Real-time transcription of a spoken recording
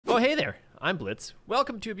Oh, hey there. I'm Blitz.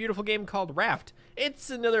 Welcome to a beautiful game called Raft. It's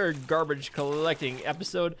another garbage collecting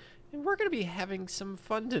episode, and we're going to be having some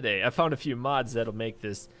fun today. I found a few mods that'll make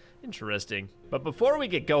this interesting. But before we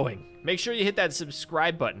get going, make sure you hit that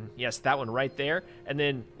subscribe button. Yes, that one right there. And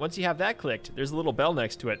then once you have that clicked, there's a little bell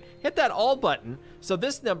next to it. Hit that all button so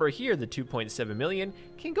this number here, the 2.7 million,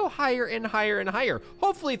 can go higher and higher and higher.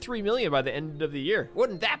 Hopefully 3 million by the end of the year.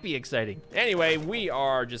 Wouldn't that be exciting? Anyway, we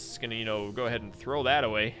are just gonna, go ahead and throw that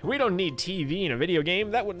away. We don't need TV in a video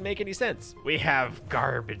game. That wouldn't make any sense. We have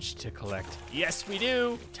garbage to collect. Yes, we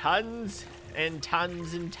do. Tons and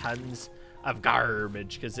tons and tons of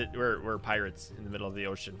garbage, because we're pirates in the middle of the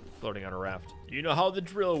ocean floating on a raft. You know how the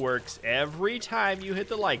drill works. Every time you hit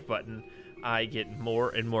the like button, I get more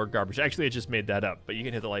and more garbage. Actually, I just made that up, but you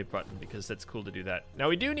can hit the like button because that's cool to do that. Now,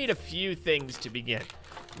 we do need a few things to begin.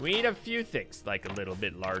 We need a few things, like a little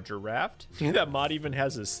bit larger raft. That mod even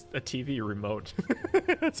has a TV remote.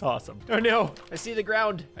 That's awesome. Oh no, I see the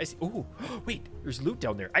ground. I see, ooh, wait, there's loot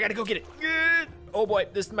down there. I gotta go get it. Oh boy,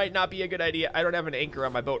 this might not be a good idea. I don't have an anchor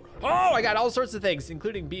on my boat. Oh, I got all sorts of things,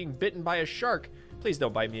 including being bitten by a shark. Please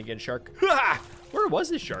don't bite me again, shark. Where was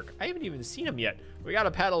this shark? I haven't even seen him yet. We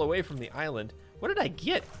gotta paddle away from the island. What did I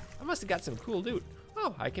get? I must have got some cool loot.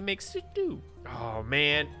 Oh, I can make stew. Oh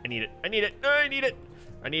man, I need it. I need it. I need it.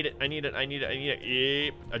 I need it. I need it. I need it. I need it.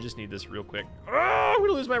 Yep. I just need this real quick. Oh, I'm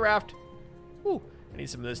gonna lose my raft. Ooh, I need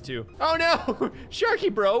some of this too. Oh no,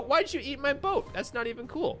 Sharky bro, why'd you eat my boat? That's not even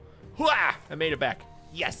cool. Hooah! I made it back.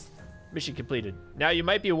 Yes, mission completed. Now you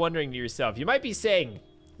might be wondering to yourself, you might be saying,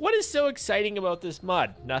 what is so exciting about this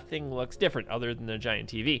mod? Nothing looks different other than the giant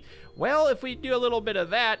TV. Well, if we do a little bit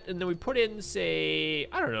of that and then we put in, say,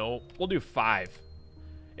 I don't know, we'll do 5.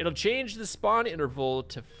 It'll change the spawn interval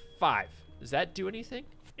to 5. Does that do anything?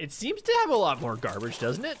 It seems to have a lot more garbage,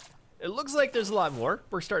 doesn't it? It looks like there's a lot more.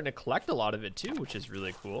 We're starting to collect a lot of it too, which is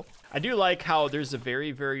really cool. I do like how there's a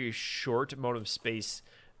very, very short amount of space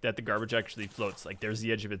that the garbage actually floats. Like there's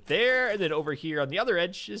the edge of it there, and then over here on the other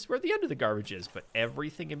edge is where the end of the garbage is, but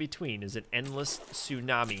everything in between is an endless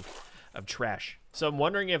tsunami of trash. So I'm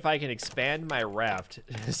wondering if I can expand my raft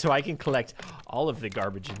so I can collect all of the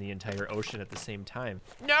garbage in the entire ocean at the same time.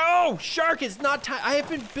 No, shark, it's not time. I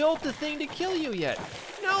haven't built the thing to kill you yet.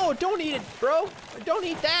 No, don't eat it, bro. Don't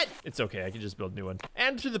eat that. It's okay, I can just build a new one.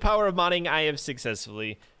 And through the power of modding, I have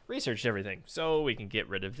successfully researched everything, so we can get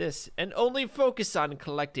rid of this and only focus on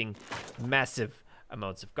collecting massive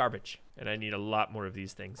amounts of garbage. And I need a lot more of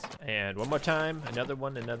these things. And one more time, another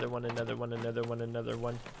one, another one, another one, another one, another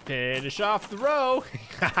one. Finish off the row.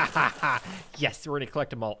 Yes, we're gonna collect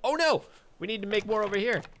them all. Oh no, we need to make more over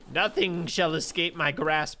here. Nothing shall escape my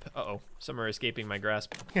grasp. Uh-oh, some are escaping my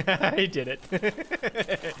grasp. I did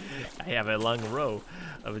it. I have a long row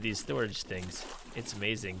of these storage things. It's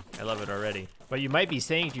amazing. I love it already. But you might be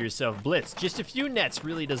saying to yourself, Blitz, just a few nets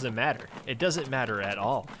really doesn't matter. It doesn't matter at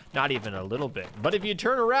all, not even a little bit. But if you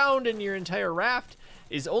turn around and your entire raft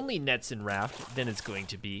is only nets and raft, then it's going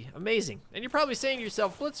to be amazing. And you're probably saying to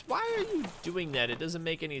yourself, Blitz, why are you doing that? It doesn't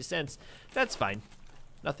make any sense. That's fine.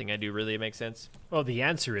 Nothing I do really makes sense. Well, the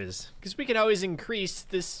answer is, because we can always increase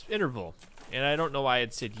this interval. And I don't know why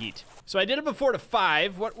it said yeet. So I did it before to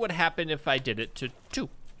 5. What would happen if I did it to 2?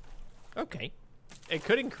 Okay. It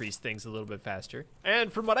could increase things a little bit faster.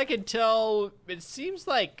 And from what I can tell, it seems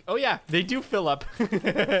like, oh yeah, they do fill up.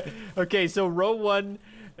 Okay, so row 1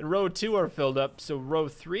 and row 2 are filled up. So row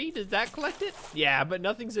 3, does that collect it? Yeah, but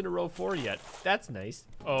nothing's in a row 4 yet. That's nice.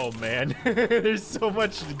 Oh man, there's so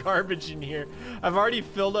much garbage in here. I've already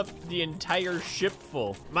filled up the entire ship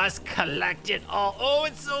full. Must collect it all. Oh,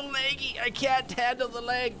 it's so laggy. I can't handle the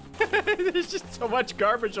lag. There's just so much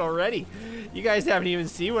garbage already. You guys haven't even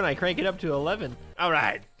seen when I crank it up to 11. All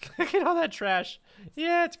right, look at all that trash.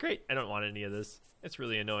 Yeah, it's great. I don't want any of this. It's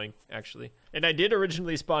really annoying, actually. And I did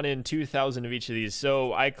originally spawn in 2,000 of each of these,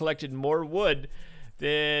 so I collected more wood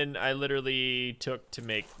than I literally took to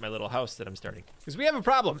make my little house that I'm starting. Because we have a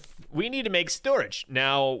problem. We need to make storage.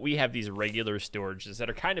 Now, we have these regular storages that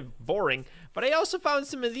are kind of boring, but I also found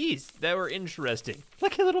some of these that were interesting.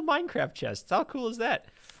 Like a little Minecraft chest. How cool is that?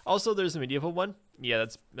 Also, there's a medieval one. Yeah,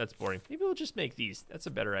 that's boring. Maybe we'll just make these. That's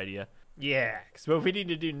a better idea. Yeah, because what we need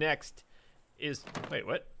to do next is, wait,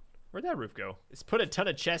 what? Where'd that roof go? Let's put a ton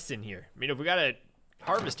of chests in here. I mean, if we gotta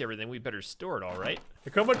harvest everything, we better store it all, right?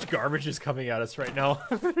 Look how much garbage is coming at us right now.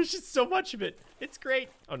 There's just so much of it. It's great.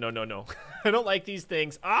 Oh, no, no, no. I don't like these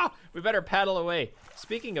things. Ah, we better paddle away.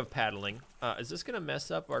 Speaking of paddling, is this gonna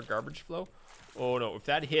mess up our garbage flow? Oh no, if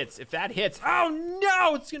that hits, oh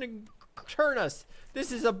no, it's gonna turn us.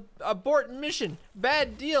 This is a abort mission.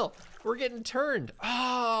 Bad deal. We're getting turned.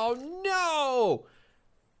 Oh no.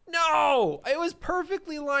 No, it was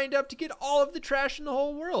perfectly lined up to get all of the trash in the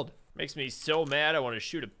whole world. Makes me so mad I want to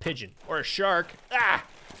shoot a pigeon or a shark. Ah,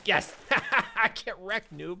 yes. Get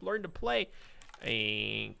wrecked, noob. Learn to play.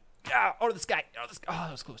 Out of the sky. Out of the sky. Oh,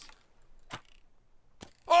 that was close.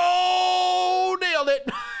 Oh, nailed it.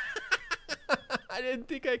 I didn't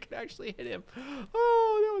think I could actually hit him.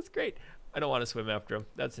 Oh, that was great. I don't want to swim after him.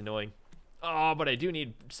 That's annoying. Oh, but I do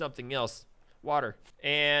need something else. Water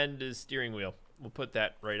and a steering wheel. We'll put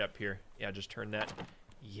that right up here. Yeah, just turn that.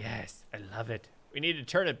 Yes, I love it. We need to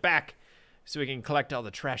turn it back so we can collect all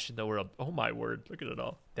the trash in the world. Oh my word, look at it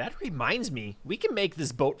all. That reminds me, we can make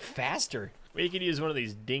this boat faster. We could use one of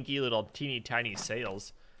these dinky little teeny tiny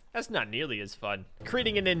sails. That's not nearly as fun.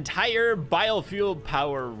 Creating an entire biofuel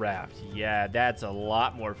power raft. Yeah, that's a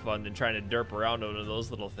lot more fun than trying to derp around over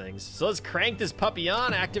those little things. So let's crank this puppy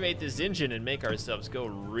on, activate this engine, and make ourselves go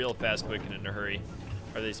real fast, quick, and in a hurry.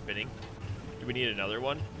 Are they spinning? Do we need another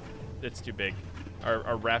one? It's too big.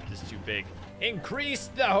 Our raft is too big. Increase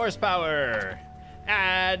the horsepower.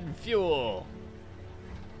 Add fuel.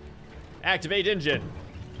 Activate engine.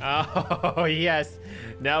 Oh, yes.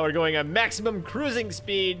 Now we're going on maximum cruising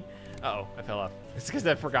speed. Uh-oh, I fell off. It's because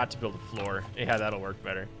I forgot to build a floor. Yeah, that'll work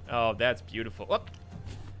better. Oh, that's beautiful. Whoop.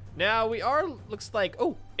 Now we are, looks like,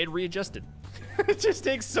 oh, it readjusted. It just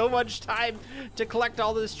takes so much time to collect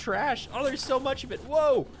all this trash. Oh, there's so much of it.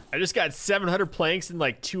 Whoa. I just got 700 planks and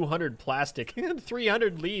like 200 plastic and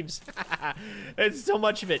 300 leaves. It's so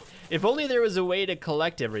much of it. If only there was a way to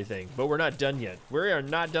collect everything, but we're not done yet. We are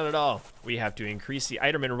not done at all. We have to increase the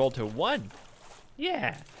item interval to 1.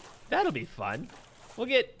 Yeah, that'll be fun. We'll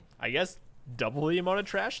get, I guess, double the amount of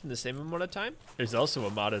trash in the same amount of time. There's also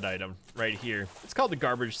a modded item right here. It's called the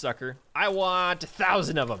garbage sucker. I want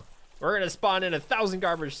 1,000 of them. We're gonna spawn in 1,000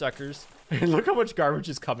 garbage suckers. And look how much garbage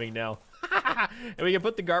is coming now. And we can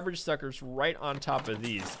put the garbage suckers right on top of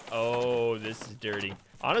these. Oh, this is dirty.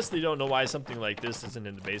 Honestly, don't know why something like this isn't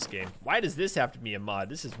in the base game. Why does this have to be a mod?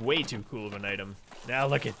 This is way too cool of an item. Now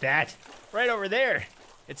look at that, right over there.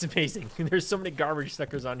 It's amazing. There's so many garbage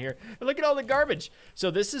suckers on here. And look at all the garbage. So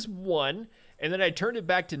this is 1, and then I turned it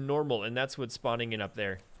back to normal, and that's what's spawning in up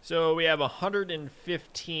there. So we have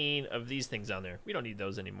 115 of these things on there. We don't need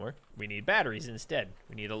those anymore. We need batteries instead.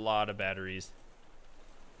 We need a lot of batteries.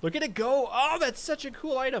 Look at it go. Oh, that's such a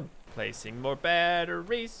cool item. Placing more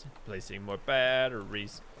batteries. Placing more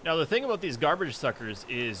batteries. Now, the thing about these garbage suckers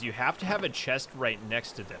is you have to have a chest right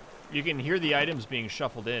next to them. You can hear the items being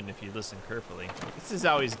shuffled in if you listen carefully. This is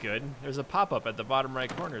always good. There's a pop-up at the bottom right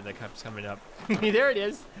corner that keeps coming up. There it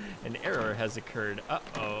is. An error has occurred.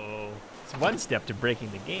 Uh-oh. It's one step to breaking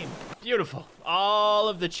the game. Beautiful. All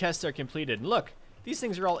of the chests are completed. And look, these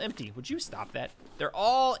things are all empty. Would you stop that? They're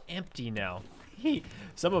all empty now.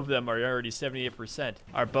 Some of them are already 78%.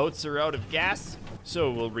 Our boats are out of gas, so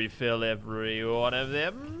we'll refill every one of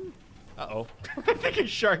them. Uh-oh. I think a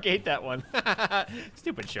shark ate that one.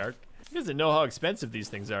 Stupid shark. He doesn't know how expensive these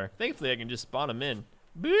things are. Thankfully, I can just spawn them in.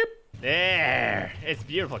 Boop. There. It's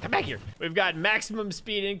beautiful. Come back here. We've got maximum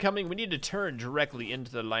speed incoming. We need to turn directly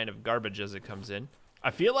into the line of garbage as it comes in. I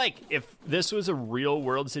feel like if this was a real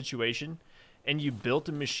world situation and you built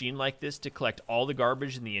a machine like this to collect all the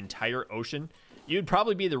garbage in the entire ocean, you'd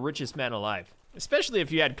probably be the richest man alive. Especially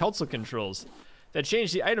if you had console controls that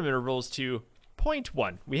changed the item intervals to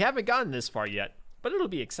 0.1. We haven't gotten this far yet, but it'll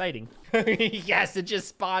be exciting. Yes, it just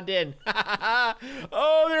spawned in.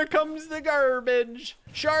 Oh, there comes the garbage.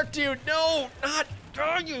 Shark dude, no, not,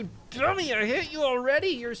 oh, you dummy, I hit you already.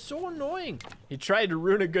 You're so annoying. He tried to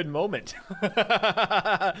ruin a good moment. Look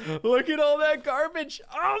at all that garbage.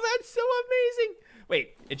 Oh, that's so amazing.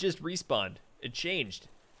 Wait, it just respawned. It changed.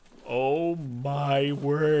 Oh my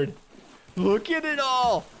word. Look at it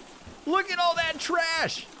all. Look at all that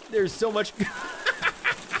trash. There's so much.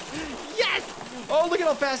 Yes! Oh, look at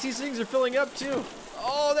how fast these things are filling up too.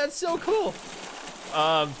 Oh, that's so cool.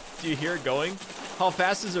 Do you hear it going? How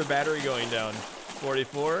fast is our battery going down?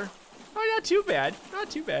 44? Oh, not too bad.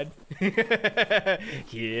 Not too bad.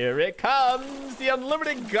 Here it comes, the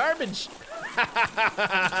unlimited garbage.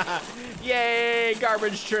 Yay,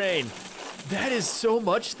 garbage train. That is so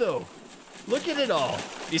much though. Look at it all.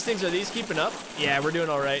 These things, are these keeping up? Yeah, we're doing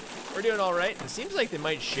all right. We're doing all right. It seems like they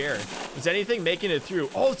might share. Is anything making it through?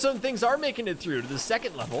 Oh, some things are making it through to the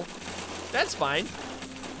second level. That's fine.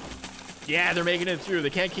 Yeah, they're making it through. They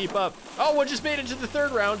can't keep up. Oh, one just made it to the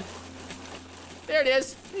third round. There it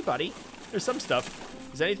is. Hey, buddy. There's some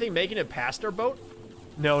stuff. Is anything making it past our boat?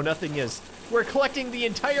 No, nothing is. We're collecting the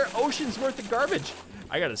entire ocean's worth of garbage.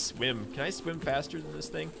 I gotta swim. Can I swim faster than this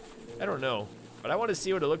thing? I don't know, but I want to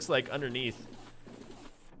see what it looks like underneath.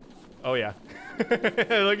 Oh yeah.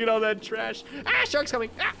 Look at all that trash. Ah, shark's coming.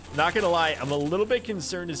 Ah. Not gonna lie, I'm a little bit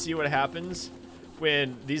concerned to see what happens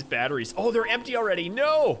when these batteries, oh, they're empty already.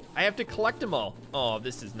 No, I have to collect them all. Oh,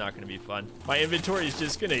 this is not gonna be fun. My inventory is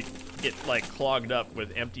just gonna get like clogged up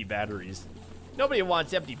with empty batteries. Nobody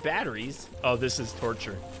wants empty batteries. Oh, this is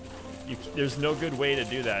torture. There's no good way to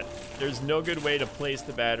do that. There's no good way to place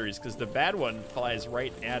the batteries because the bad one flies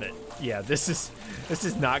right at it. Yeah, this is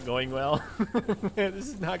not going well. This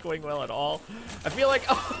is not going well at all. I feel like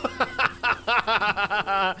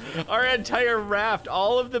our entire raft,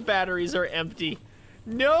 all of the batteries are empty.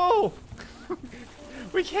 No,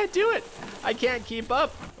 we can't do it. I can't keep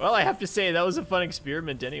up. Well, I have to say that was a fun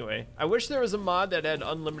experiment anyway. I wish there was a mod that had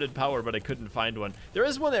unlimited power, but I couldn't find one. There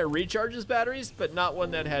is one that recharges batteries, but not one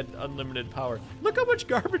that had unlimited power. Look how much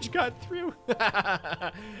garbage got through.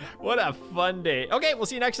 What a fun day. Okay, we'll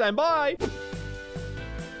see you next time. Bye.